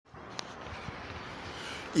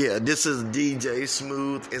Yeah, this is DJ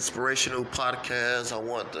Smooth Inspirational Podcast. I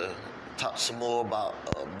want to talk some more about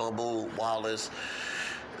Bubba Wallace.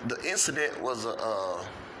 The incident was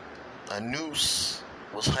a noose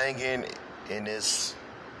was hanging in his,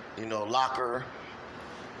 locker,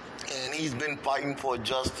 and he's been fighting for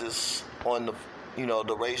justice on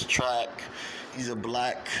the racetrack. He's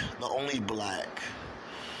the only black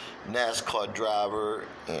NASCAR driver,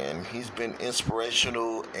 and he's been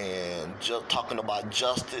inspirational and just talking about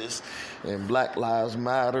justice and Black Lives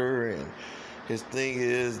Matter. And his thing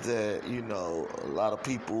is that a lot of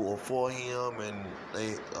people are for him and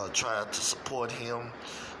they are trying to support him,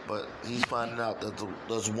 but he's finding out that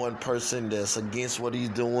there's one person that's against what he's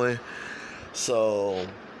doing. So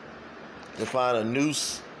to find a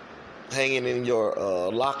noose hanging in your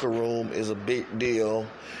locker room is a big deal.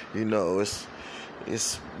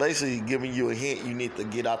 It's basically giving you a hint you need to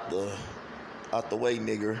get out the way,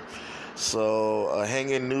 nigger. So a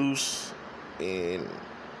hanging noose, and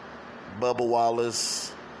Bubba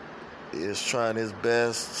Wallace is trying his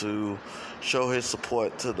best to show his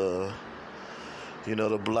support to the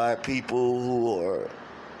black people who are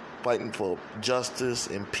fighting for justice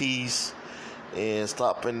and peace and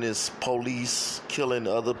stopping this police killing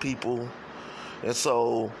other people. And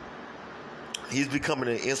so he's becoming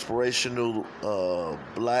an inspirational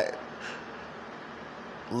black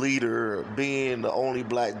leader, being the only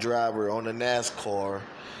black driver on the NASCAR.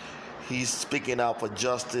 He's speaking out for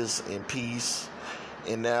justice and peace,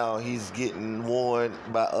 and now he's getting warned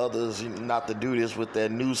by others not to do this with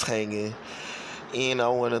that noose hanging. And I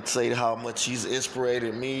want to say how much he's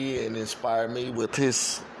inspired me and inspired me with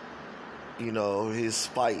his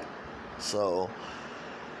fight. So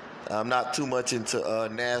I'm not too much into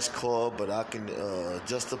NASCAR, but I can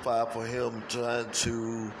justify for him trying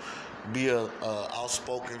to be a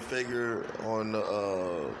outspoken figure on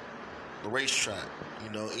the racetrack.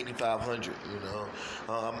 8500.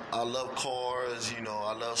 I love cars.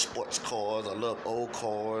 I love sports cars. I love old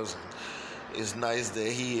cars. It's nice that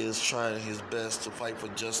he is trying his best to fight for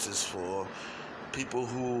justice for people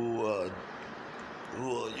who are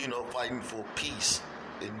fighting for peace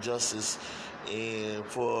and justice. And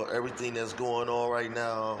for everything that's going on right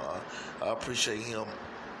now, I appreciate him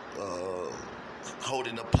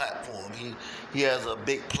holding a platform. He has a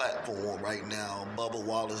big platform right now. Bubba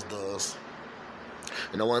Wallace does.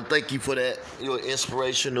 And I want to thank you for that. You're an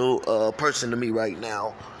inspirational person to me right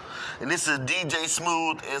now. And this is DJ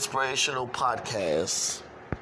Smooth Inspirational Podcast.